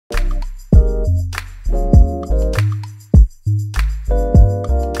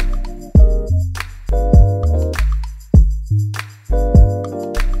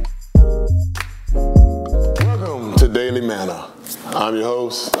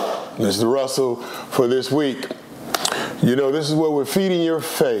host, Mr. Russell, for this week. You know, this is where we're feeding your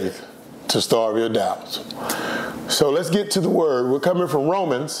faith to starve your doubts. So let's get to the word. We're coming from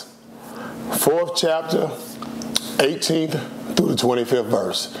Romans, 4th chapter, 18th through the 25th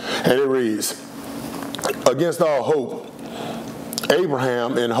verse. And it reads, "Against all hope,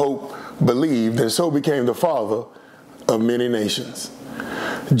 Abraham in hope believed, and so became the father of many nations.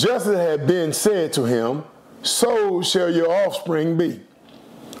 Just as it had been said to him, so shall your offspring be.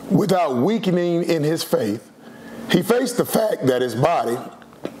 Without weakening in his faith, he faced the fact that his body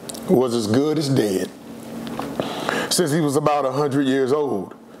was as good as dead, since he was about 100 years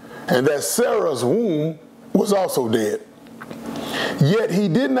old, and that Sarah's womb was also dead. Yet he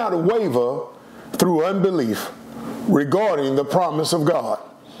did not waver through unbelief regarding the promise of God,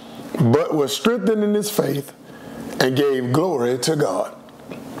 but was strengthened in his faith and gave glory to God,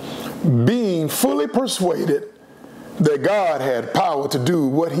 being fully persuaded that God had power to do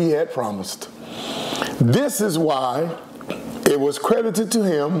what he had promised. This is why it was credited to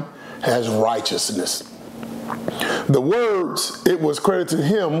him as righteousness. The words "it was credited to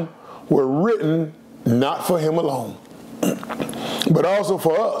him" were written not for him alone, but also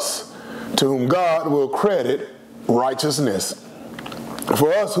for us, to whom God will credit righteousness.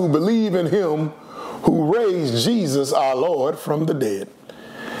 For us who believe in him who raised Jesus our Lord from the dead.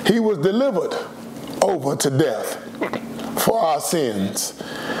 He was delivered over to death for our sins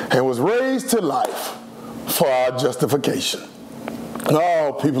and was raised to life for our justification.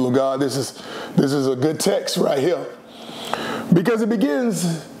 Oh, people of God, this is a good text right here, because it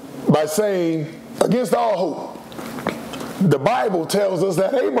begins by saying, against all hope. The Bible tells us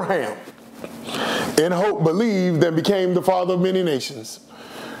that Abraham in hope believed and became the father of many nations.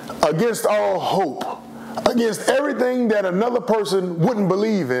 Against all hope, against everything that another person wouldn't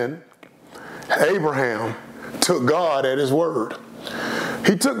believe in, Abraham took God at his word.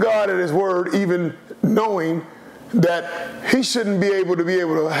 He took God at his word, even knowing that he shouldn't be able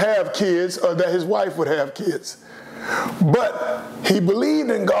to have kids, or that his wife would have kids. But he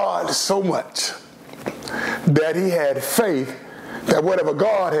believed in God so much that he had faith that whatever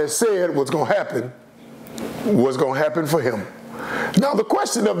God had said was going to happen for him. Now the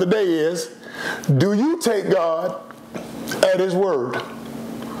question of the day is, do you take God at his word,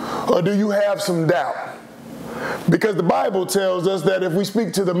 or do you have some doubt? Because the Bible tells us that if we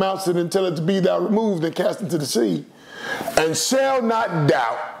speak to the mountain and tell it to be thou removed and cast into the sea, and shall not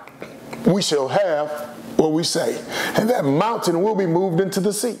doubt, we shall have what we say, and that mountain will be moved into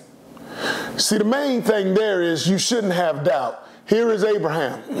the sea. See, the main thing there is you shouldn't have doubt. Here is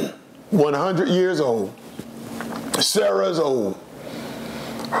Abraham, 100 years old. Sarah is old.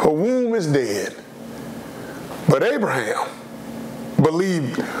 Her womb is dead. But Abraham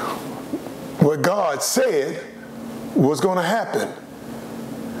believed what God said was going to happen.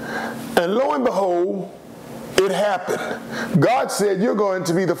 And lo and behold, it happened. God said, you're going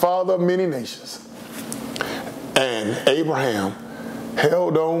to be the father of many nations. And Abraham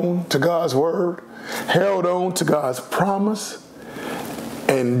held on to God's word, held on to God's promise,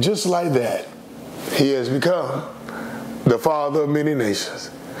 and just like that, he has become the father of many nations.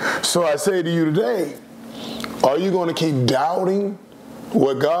 So I say to you today, are you going to keep doubting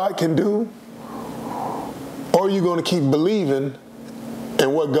what God can do? Or are you going to keep believing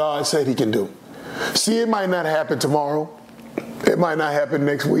in what God said he can do? See, it might not happen tomorrow. It might not happen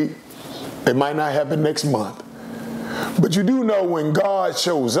next week. It might not happen next month. But you do know when God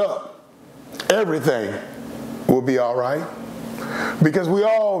shows up, everything will be all right. Because we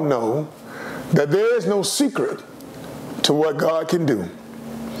all know that there is no secret to what God can do.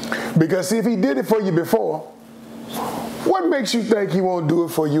 Because see, if he did it for you before, what makes you think he won't do it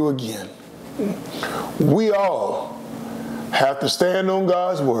for you again? We all have to stand on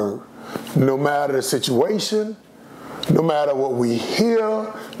God's word, no matter the situation, no matter what we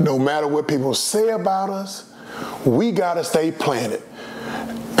hear, no matter what people say about us. We got to stay planted.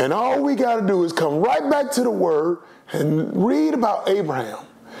 And all we got to do is come right back to the word and read about Abraham,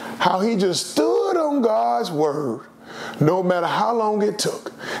 how he just stood on God's word, no matter how long it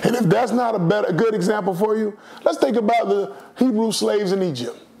took. And if that's not a good example for you, let's think about the Hebrew slaves in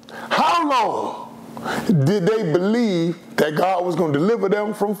Egypt. How long did they believe that God was going to deliver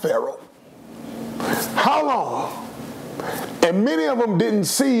them from Pharaoh? How long? And many of them didn't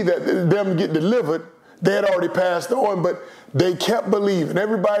see that them get delivered. They had already passed on, but they kept believing.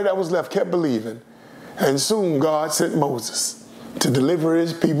 Everybody that was left kept believing. And soon God sent Moses to deliver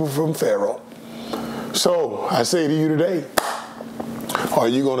his people from Pharaoh. So I say to you today, are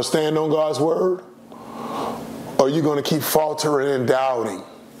you going to stand on God's word? Or are you going to keep faltering and doubting?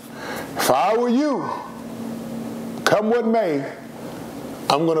 If I were you, come what may,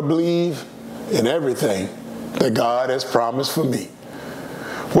 I'm going to believe in everything that God has promised for me.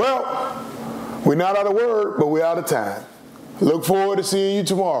 Well, we're not out of word, but we're out of time. Look forward to seeing you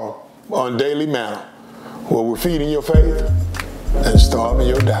tomorrow on Daily Manna, where we're feeding your faith and starving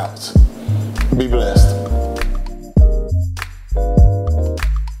your doubts. Be blessed.